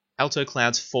 Alto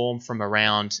clouds form from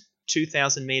around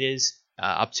 2,000 meters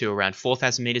up to around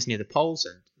 4,000 meters near the poles,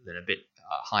 and then a bit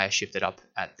higher shifted up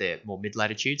at the more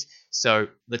mid-latitudes. So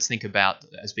let's think about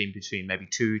as being between maybe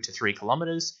 2 to 3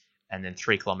 kilometers, and then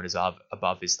 3 kilometers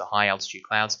above is the high altitude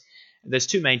clouds. There's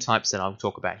 2 main types that I'll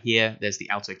talk about here. There's the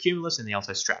altocumulus and the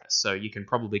altostratus. So you can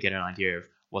probably get an idea of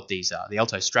what these are. The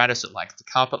altostratus are like the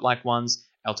carpet-like ones,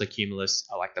 altocumulus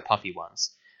are like the puffy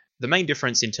ones. The main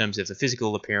difference in terms of the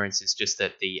physical appearance is just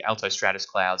that the altostratus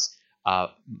clouds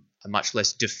are much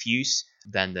less diffuse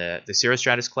than the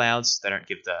cirrostratus clouds. They don't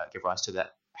give rise to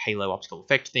that halo optical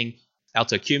effect thing.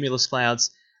 Altocumulus clouds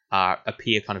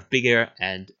appear kind of bigger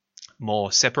and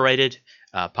more separated,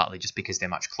 partly just because they're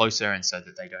much closer and so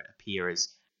that they don't appear as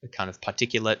kind of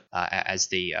particulate as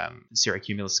the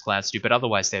cirrocumulus clouds do, but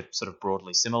otherwise they're sort of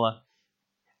broadly similar.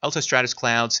 Altostratus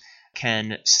clouds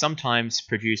can sometimes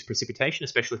produce precipitation,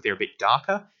 especially if they're a bit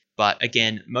darker, but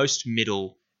again, most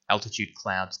middle altitude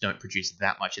clouds don't produce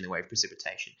that much in the way of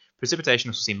precipitation. Precipitation,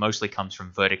 as we'll see, mostly comes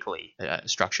from vertically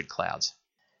structured clouds.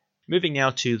 Moving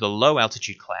now to the low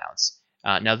altitude clouds.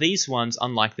 Now these ones,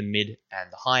 unlike the mid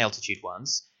and the high altitude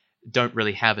ones, don't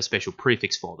really have a special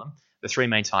prefix for them. The three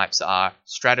main types are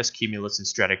stratus, cumulus, and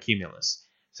stratocumulus.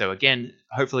 So again,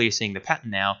 hopefully you're seeing the pattern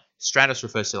now. Stratus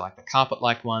refers to like the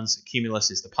carpet-like ones, cumulus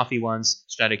is the puffy ones,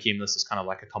 stratocumulus is kind of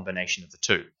like a combination of the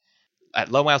two.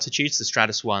 At low altitudes, the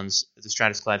stratus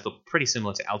clouds look pretty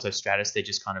similar to altostratus. They're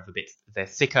just kind of they're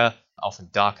thicker, often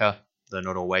darker, though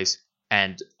not always,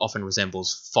 and often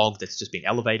resembles fog that's just been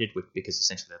elevated, because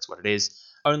essentially that's what it is.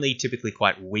 Only typically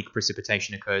quite weak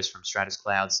precipitation occurs from stratus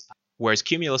clouds, whereas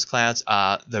cumulus clouds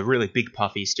are the really big,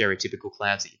 puffy, stereotypical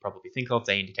clouds that you probably think of.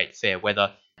 They indicate fair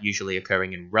weather, usually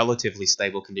occurring in relatively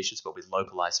stable conditions, but with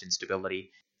localized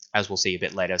instability. As we'll see a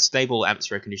bit later, stable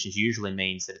atmospheric conditions usually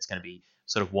means that it's going to be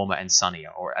sort of warmer and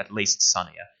sunnier, or at least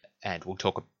sunnier, and we'll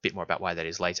talk a bit more about why that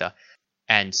is later.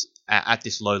 And at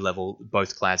this low level,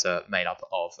 both clouds are made up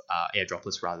of air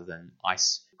droplets rather than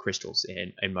ice crystals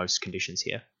in most conditions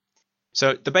here.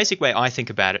 So the basic way I think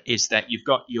about it is that you've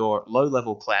got your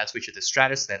low-level clouds, which are the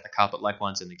stratus, they're the carpet-like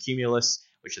ones, and the cumulus,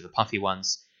 which are the puffy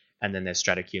ones, and then there's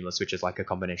stratocumulus, which is like a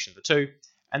combination of the two.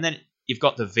 And then you've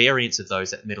got the variants of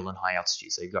those at middle and high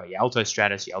altitude. So you've got your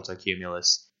altostratus, your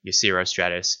altocumulus, your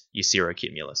cirrostratus, your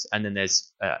cirrocumulus. And then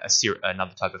there's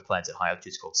another type of clouds at high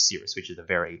altitudes called cirrus, which are the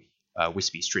very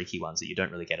wispy, streaky ones that you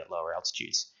don't really get at lower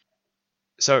altitudes.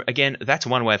 So again, that's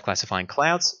one way of classifying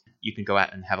clouds. You can go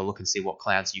out and have a look and see what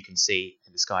clouds you can see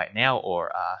in the sky now,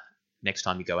 or next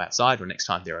time you go outside, or next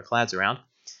time there are clouds around.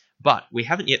 But we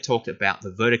haven't yet talked about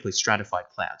the vertically stratified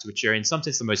clouds, which are in some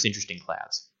sense the most interesting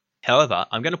clouds. However,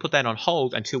 I'm going to put that on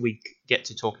hold until we get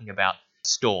to talking about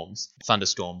storms,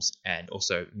 thunderstorms, and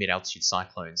also mid-altitude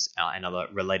cyclones and other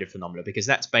related phenomena, because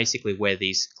that's basically where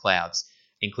these clouds,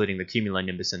 including the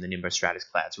cumulonimbus and the nimbostratus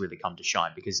clouds, really come to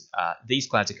shine, because these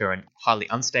clouds occur in highly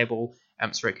unstable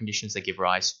atmospheric conditions that give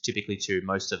rise typically to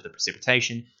most of the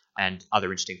precipitation and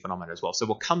other interesting phenomena as well. So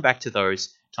we'll come back to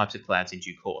those types of clouds in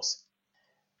due course.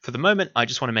 For the moment, I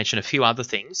just want to mention a few other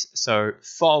things. So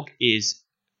fog is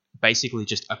basically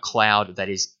just a cloud that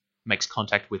makes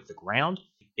contact with the ground.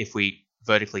 If we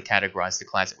vertically categorize the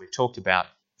clouds that we've talked about,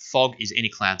 fog is any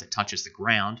cloud that touches the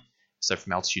ground, so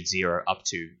from altitude 0 up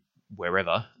to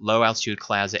wherever. Low altitude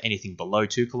clouds are anything below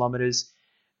 2 kilometers.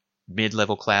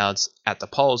 Mid-level clouds at the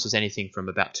poles is anything from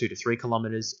about 2 to 3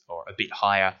 kilometers, or a bit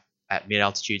higher at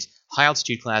mid-altitudes.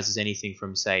 High-altitude clouds is anything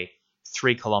from, say,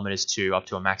 3 kilometers to up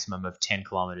to a maximum of 10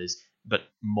 kilometers, but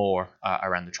more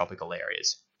around the tropical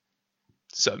areas.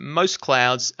 So most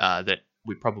clouds that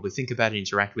we probably think about and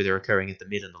interact with are occurring at the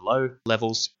mid and the low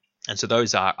levels, and so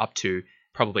those are up to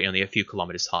probably only a few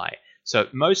kilometers high. So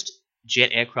most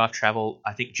jet aircraft travel,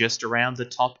 I think, just around the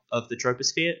top of the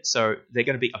troposphere, so they're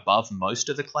going to be above most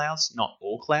of the clouds, not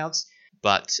all clouds,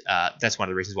 but that's one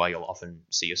of the reasons why you'll often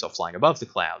see yourself flying above the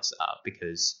clouds,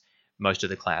 because most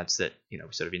of the clouds that we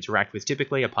sort of interact with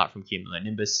typically, apart from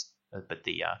cumulonimbus, but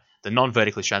the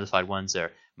non-vertically stratified ones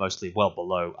are mostly well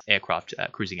below aircraft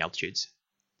cruising altitudes.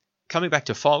 Coming back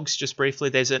to fogs just briefly,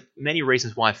 there's many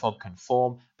reasons why fog can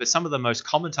form, but some of the most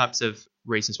common types of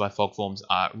reasons why fog forms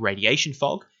are radiation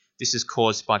fog. This is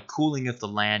caused by cooling of the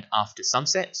land after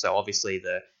sunset, so obviously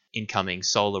the incoming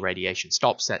solar radiation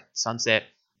stops at sunset,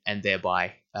 and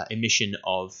thereby emission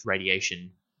of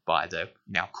radiation by the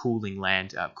now cooling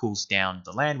land cools down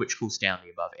the land, which cools down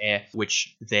the above air,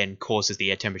 which then causes the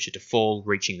air temperature to fall,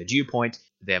 reaching the dew point,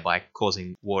 thereby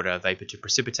causing water vapor to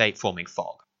precipitate, forming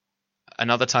fog.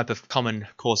 Another type of common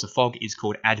cause of fog is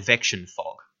called advection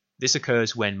fog. This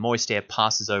occurs when moist air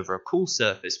passes over a cool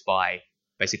surface by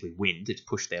basically wind. It's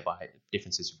pushed there by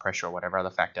differences in pressure or whatever other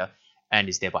factor, and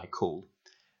is thereby cooled.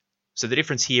 So the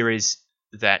difference here is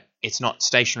that it's not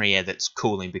stationary air that's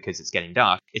cooling because it's getting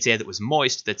dark. It's air that was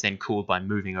moist that's then cooled by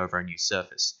moving over a new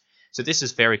surface. So this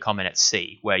is very common at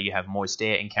sea, where you have moist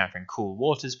air encountering cool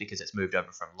waters because it's moved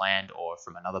over from land or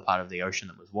from another part of the ocean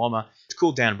that was warmer. It's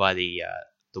cooled down by the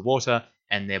water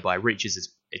and thereby reaches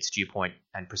its dew point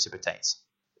and precipitates.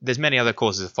 There's many other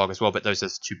causes of fog as well, but those are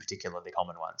the two particularly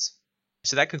common ones.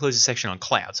 So that concludes the section on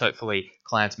clouds. Hopefully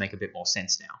clouds make a bit more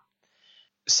sense now.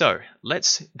 So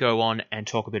let's go on and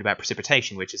talk a bit about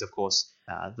precipitation, which is, of course,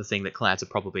 the thing that clouds are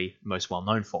probably most well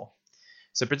known for.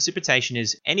 So precipitation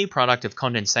is any product of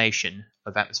condensation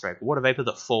of atmospheric water vapor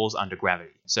that falls under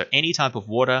gravity. So any type of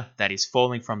water that is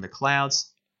falling from the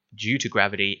clouds due to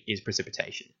gravity is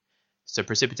precipitation. So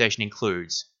precipitation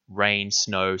includes rain,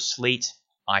 snow, sleet,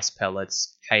 ice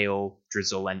pellets, hail,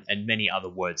 drizzle, and many other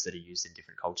words that are used in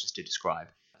different cultures to describe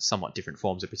somewhat different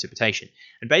forms of precipitation.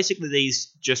 And basically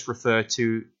these just refer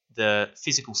to the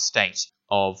physical state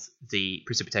of the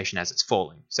precipitation as it's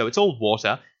falling. So it's all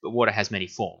water, but water has many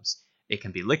forms. It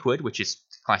can be liquid, which is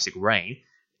classic rain,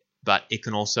 but it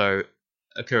can also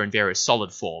occur in various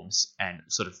solid forms and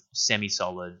sort of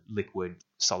semi-solid, liquid,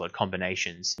 solid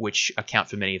combinations, which account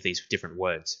for many of these different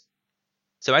words.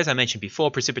 So as I mentioned before,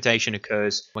 precipitation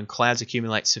occurs when clouds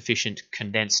accumulate sufficient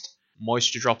condensed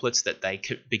moisture droplets that they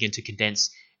begin to condense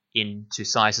into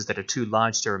sizes that are too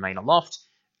large to remain aloft,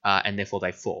 and therefore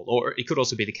they fall. Or it could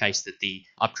also be the case that the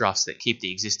updrafts that keep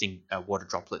the existing water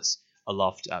droplets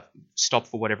aloft stop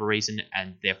for whatever reason,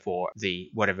 and therefore the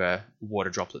whatever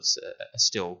water droplets are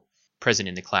still present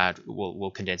in the cloud will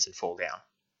condense and fall down.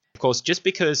 Of course, just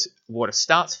because water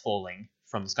starts falling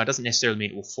from the sky doesn't necessarily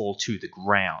mean it will fall to the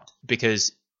ground,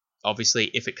 because obviously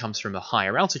if it comes from a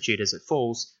higher altitude as it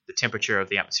falls, the temperature of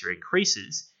the atmosphere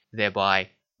increases, thereby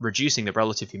reducing the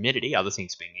relative humidity, other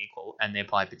things being equal, and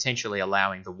thereby potentially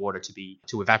allowing the water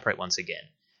to evaporate once again.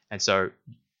 And so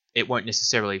it won't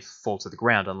necessarily fall to the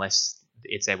ground unless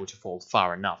it's able to fall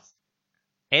far enough.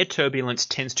 Air turbulence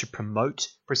tends to promote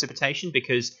precipitation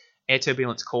because air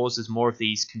turbulence causes more of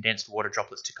these condensed water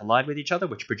droplets to collide with each other,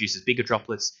 which produces bigger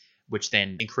droplets, which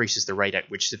then increases the rate at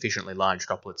which sufficiently large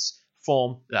droplets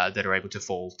form that are able to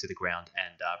fall to the ground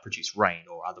and produce rain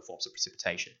or other forms of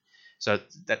precipitation. So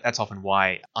that's often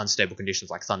why unstable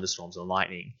conditions like thunderstorms or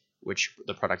lightning, which are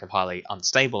the product of highly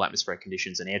unstable atmospheric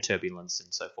conditions and air turbulence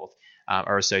and so forth,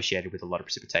 are associated with a lot of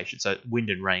precipitation. So wind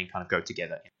and rain kind of go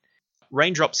together.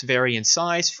 Raindrops vary in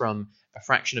size from a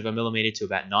fraction of a millimeter to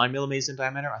about 9 millimeters in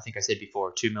diameter. I think I said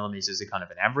before 2 millimeters is a kind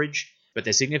of an average, but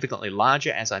they're significantly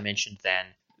larger, as I mentioned, than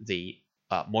the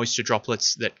moisture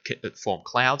droplets that form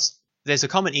clouds. There's a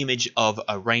common image of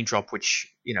a raindrop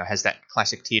which has that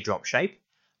classic teardrop shape.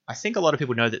 I think a lot of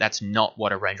people know that that's not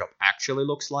what a raindrop actually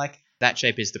looks like. That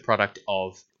shape is the product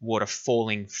of water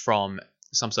falling from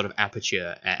some sort of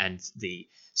aperture and the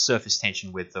surface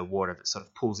tension with the water that sort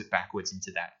of pulls it backwards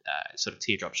into that sort of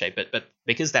teardrop shape. But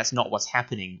because that's not what's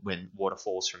happening when water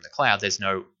falls from the cloud, there's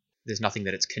nothing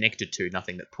that it's connected to,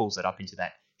 nothing that pulls it up into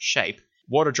that shape.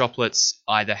 Water droplets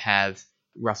either have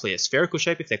roughly a spherical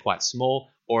shape if they're quite small,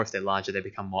 or if they're larger, they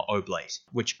become more oblate,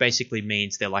 which basically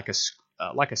means they're like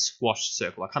a squash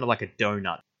circle, kind of like a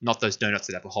donut. Not those donuts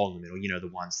that have a hole in the middle,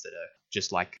 the ones that are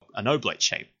just like an oblate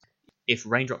shape. If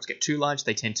raindrops get too large,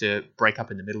 they tend to break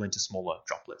up in the middle into smaller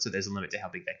droplets, so there's a limit to how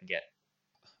big they can get.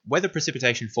 Whether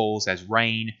precipitation falls as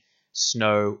rain,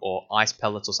 snow, or ice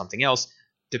pellets or something else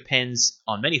depends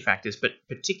on many factors, but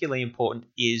particularly important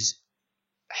is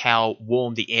how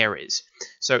warm the air is.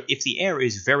 So if the air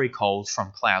is very cold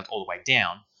from cloud all the way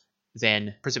down,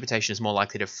 then precipitation is more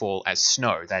likely to fall as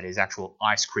snow, that is actual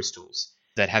ice crystals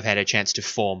that have had a chance to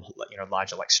form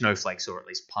larger like snowflakes or at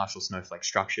least partial snowflake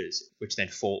structures, which then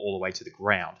fall all the way to the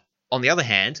ground. On the other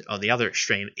hand, on the other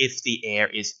extreme, if the air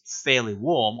is fairly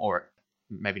warm, or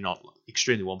maybe not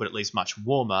extremely warm, but at least much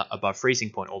warmer above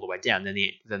freezing point all the way down,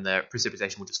 then the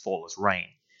precipitation will just fall as rain.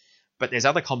 But there's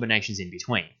other combinations in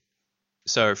between.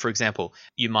 So, for example,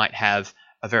 you might have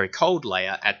a very cold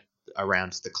layer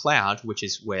around the cloud, which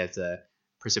is where the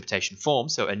precipitation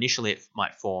forms. So initially it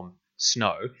might form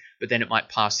snow, but then it might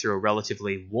pass through a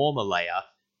relatively warmer layer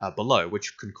below,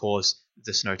 which can cause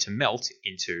the snow to melt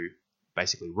into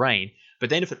basically rain.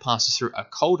 But then if it passes through a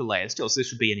colder layer still, so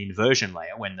this would be an inversion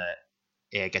layer when the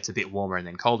air gets a bit warmer and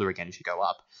then colder again as you go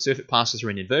up. So if it passes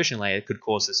through an inversion layer, it could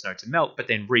cause the snow to melt, but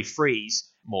then refreeze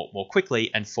more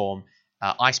quickly and form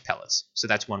ice pellets. So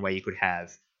that's one way you could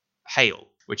have hail,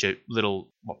 which are little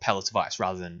pellets of ice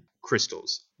rather than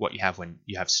crystals, what you have when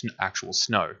you have actual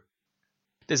snow.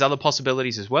 There's other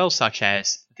possibilities as well, such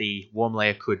as the warm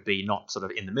layer could be not sort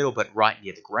of in the middle, but right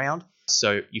near the ground.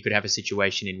 So you could have a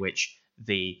situation in which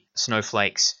the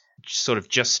snowflakes sort of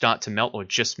just start to melt or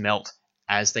just melt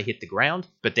as they hit the ground.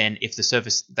 But then if the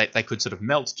surface, they could sort of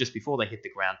melt just before they hit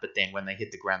the ground, but then when they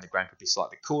hit the ground could be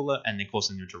slightly cooler and then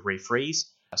causing them to refreeze.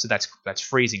 So that's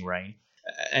freezing rain.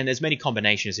 And there's many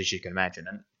combinations as you can imagine.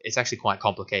 And it's actually quite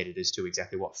complicated as to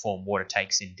exactly what form water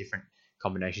takes in different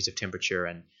combinations of temperature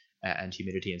and and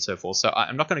humidity and so forth. So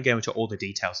I'm not going to go into all the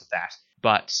details of that,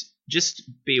 but just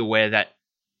be aware that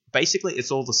basically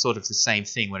it's all the sort of the same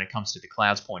thing when it comes to the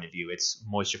cloud's point of view. It's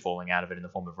moisture falling out of it in the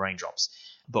form of raindrops.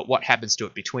 But what happens to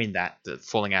it between that, the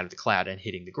falling out of the cloud and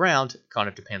hitting the ground, kind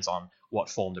of depends on what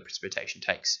form the precipitation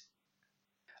takes.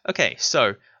 Okay,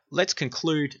 so let's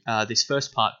conclude this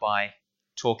first part by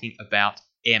talking about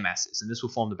air masses, and this will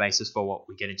form the basis for what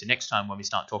we get into next time when we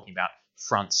start talking about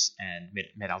fronts and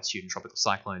mid-altitude and tropical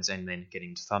cyclones, and then getting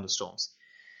into thunderstorms.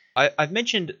 I've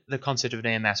mentioned the concept of an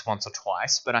air mass once or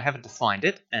twice, but I haven't defined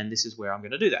it, and this is where I'm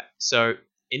going to do that. So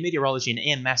in meteorology, an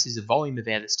air mass is a volume of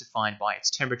air that's defined by its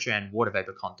temperature and water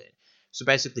vapor content. So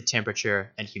basically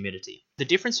temperature and humidity. The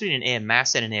difference between an air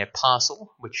mass and an air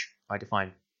parcel, which I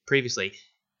defined previously,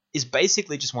 is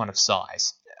basically just one of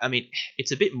size. I mean,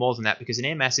 it's a bit more than that because an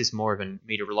air mass is more of a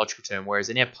meteorological term, whereas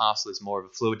an air parcel is more of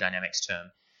a fluid dynamics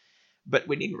term. But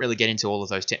we needn't really get into all of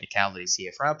those technicalities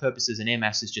here. For our purposes, an air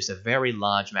mass is just a very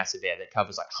large mass of air that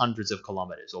covers like hundreds of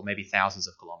kilometers or maybe thousands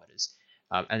of kilometers,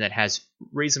 and that has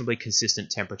reasonably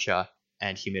consistent temperature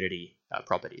and humidity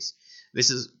properties. This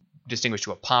is distinguished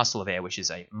to a parcel of air, which is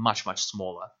a much, much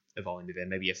smaller volume of air,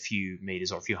 maybe a few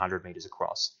meters or a few hundred meters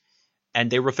across.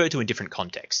 And they're referred to in different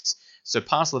contexts. So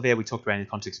parcel of air we talked about in the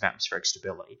context of atmospheric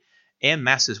stability. Air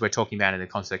masses we're talking about in the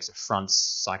context of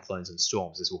fronts, cyclones, and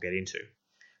storms, as we'll get into.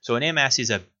 So an air mass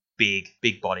is a big,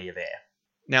 big body of air.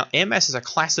 Now, air masses are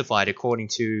classified according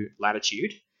to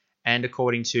latitude and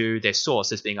according to their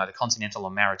source as being either continental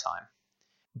or maritime.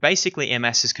 Basically, air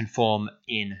masses can form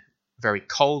in very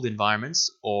cold environments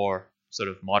or sort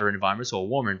of moderate environments or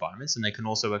warmer environments, and they can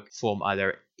also form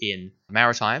either in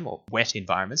maritime or wet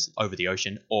environments over the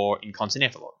ocean or in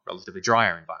continental or relatively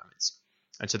drier environments.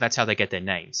 And so that's how they get their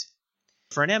names.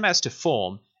 For an air mass to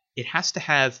form, it has to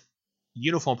have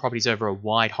uniform properties over a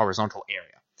wide horizontal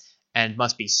area and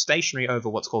must be stationary over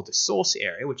what's called the source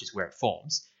area, which is where it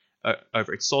forms,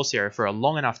 over its source area for a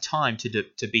long enough time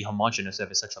to be homogeneous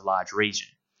over such a large region.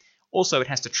 Also, it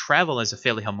has to travel as a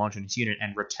fairly homogeneous unit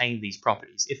and retain these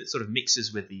properties. If it sort of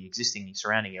mixes with the existing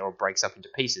surrounding air or breaks up into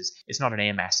pieces, it's not an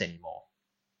air mass anymore.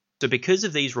 So because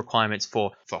of these requirements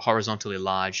for horizontally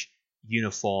large,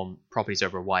 uniform properties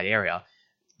over a wide area,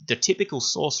 the typical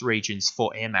source regions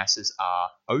for air masses are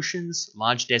oceans,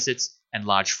 large deserts, and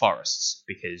large forests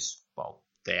because, well,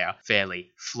 they're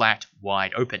fairly flat,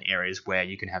 wide, open areas where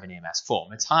you can have an air mass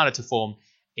form. It's harder to form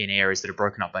in areas that are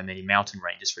broken up by many mountain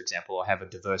ranges, for example, or have a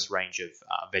diverse range of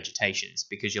vegetations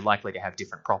because you're likely to have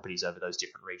different properties over those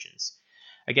different regions.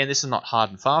 Again, this is not hard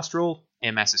and fast rule.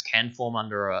 Air masses can form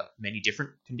under many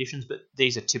different conditions, but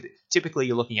these are typically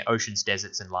you're looking at oceans,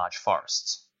 deserts, and large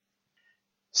forests.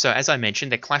 So as I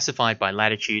mentioned, they're classified by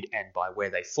latitude and by where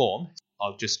they form.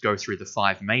 I'll just go through the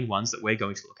 5 main ones that we're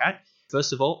going to look at.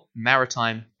 First of all,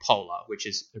 maritime polar, which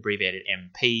is abbreviated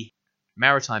MP.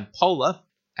 Maritime polar,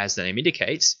 as the name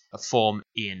indicates, form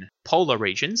in polar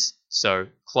regions, so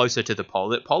closer to the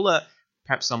pole. Polar,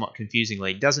 perhaps somewhat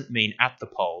confusingly, doesn't mean at the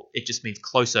pole, it just means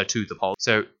closer to the pole.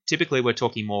 So typically we're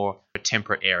talking more a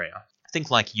temperate area.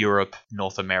 Think like Europe,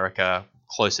 North America,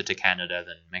 closer to Canada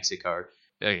than Mexico,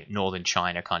 northern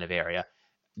China kind of area.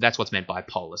 That's what's meant by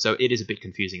polar. So it is a bit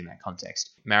confusing in that context.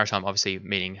 Maritime obviously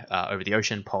meaning over the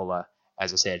ocean, polar,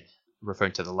 as I said,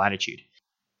 referring to the latitude.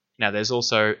 Now there's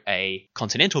also a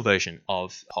continental version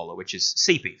of polar, which is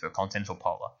CP for continental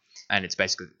polar, and it's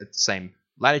basically the same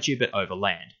latitude but over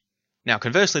land. Now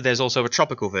conversely, there's also a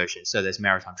tropical version. So there's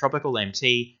maritime tropical,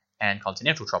 MT, and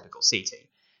continental tropical, CT.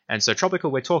 And so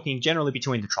tropical, we're talking generally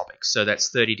between the tropics. So that's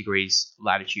 30 degrees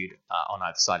latitude on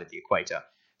either side of the equator.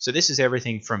 So this is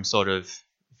everything from sort of,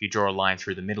 if you draw a line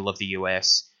through the middle of the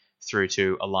US, through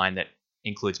to a line that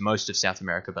includes most of South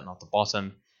America but not the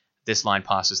bottom. This line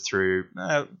passes through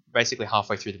basically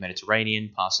halfway through the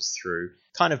Mediterranean, passes through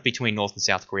kind of between North and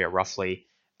South Korea roughly.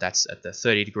 That's at the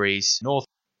 30 degrees north,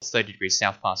 30 degrees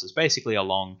south, passes basically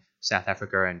along South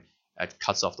Africa and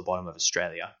cuts off the bottom of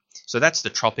Australia. So that's the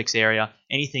tropics area.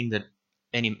 Any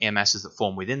air masses that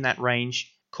form within that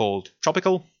range called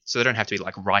tropical. So they don't have to be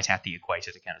like right at the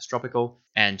equator to count as tropical.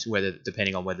 And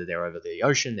depending on whether they're over the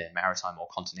ocean, they're maritime or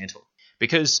continental.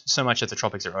 Because so much of the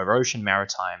tropics are over ocean,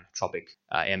 maritime, tropic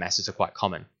air masses are quite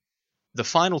common. The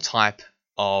final type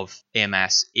of air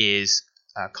mass is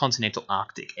continental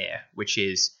Arctic air, which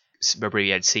is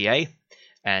abbreviated CA,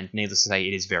 and needless to say,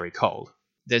 it is very cold.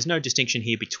 There's no distinction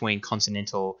here between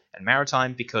continental and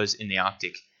maritime because in the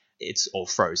Arctic, it's all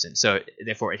frozen. So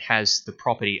therefore, it has the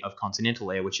property of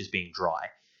continental air, which is being dry.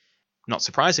 Not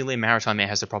surprisingly, maritime air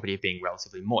has the property of being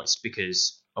relatively moist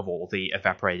because of all the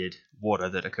evaporated water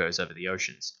that occurs over the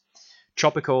oceans.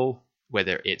 Tropical,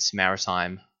 whether it's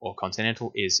maritime or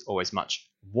continental, is always much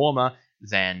warmer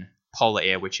than polar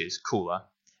air, which is cooler.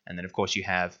 And then, of course, you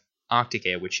have Arctic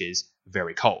air, which is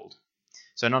very cold.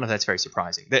 So none of that's very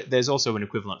surprising. There's also an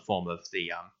equivalent form of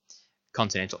the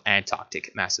continental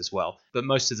Antarctic mass as well. But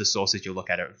most of the sources you'll look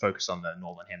at are focused on the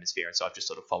northern hemisphere, and so I've just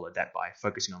sort of followed that by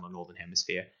focusing on the northern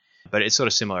hemisphere. But it's sort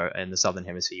of similar in the southern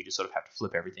hemisphere. You just sort of have to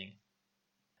flip everything.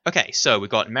 Okay, so we've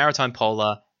got maritime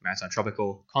polar, maritime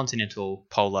tropical, continental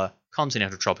polar,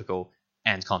 continental tropical,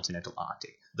 and continental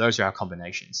Arctic. Those are our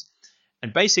combinations.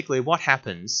 And basically what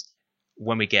happens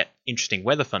when we get interesting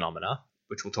weather phenomena,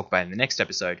 which we'll talk about in the next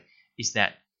episode, is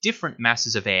that different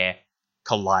masses of air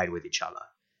collide with each other.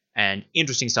 And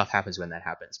interesting stuff happens when that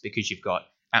happens, because you've got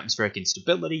atmospheric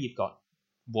instability, you've got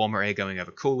warmer air going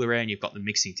over cooler air, and you've got them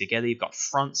mixing together. You've got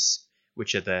fronts,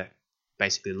 which are the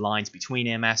basically lines between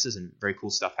air masses, and very cool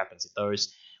stuff happens at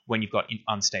those. When you've got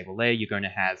unstable air, you're going to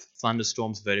have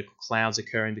thunderstorms, vertical clouds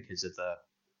occurring because of the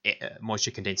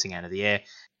moisture condensing out of the air.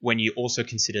 When you also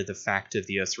consider the fact of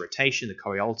the Earth's rotation, the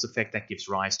Coriolis effect, that gives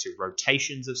rise to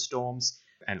rotations of storms,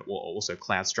 and also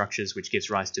cloud structures, which gives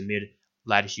rise to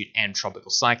mid-latitude and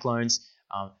tropical cyclones.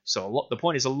 The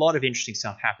point is, a lot of interesting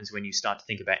stuff happens when you start to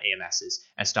think about air masses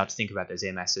and start to think about those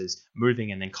air masses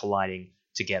moving and then colliding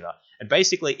together. And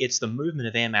basically, it's the movement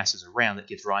of air masses around that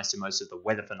gives rise to most of the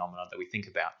weather phenomena that we think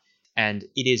about. And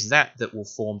it is that will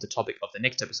form the topic of the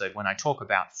next episode when I talk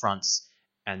about fronts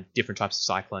and different types of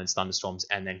cyclones, thunderstorms,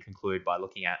 and then conclude by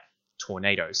looking at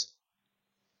tornadoes.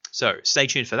 So stay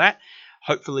tuned for that.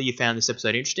 Hopefully you found this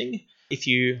episode interesting. If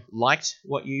you liked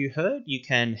what you heard, you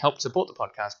can help support the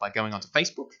podcast by going onto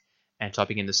Facebook and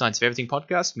typing in the Science of Everything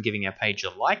podcast and giving our page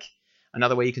a like.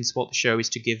 Another way you can support the show is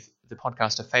to give the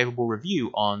podcast a favorable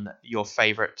review on your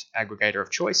favorite aggregator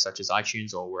of choice, such as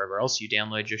iTunes or wherever else you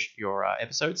download your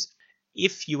episodes.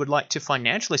 If you would like to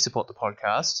financially support the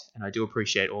podcast, and I do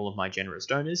appreciate all of my generous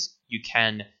donors, you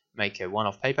can make a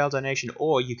one-off PayPal donation,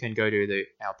 or you can go to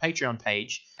our Patreon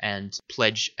page and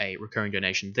pledge a recurring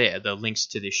donation there. The links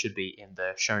to this should be in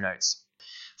the show notes.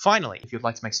 Finally, if you'd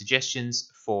like to make suggestions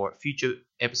for future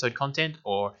episode content,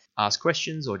 or ask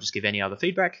questions, or just give any other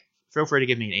feedback, feel free to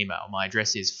give me an email. My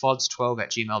address is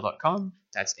fods12@gmail.com.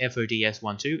 That's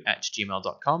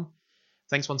fods12@gmail.com.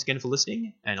 Thanks once again for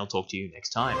listening, and I'll talk to you next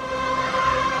time.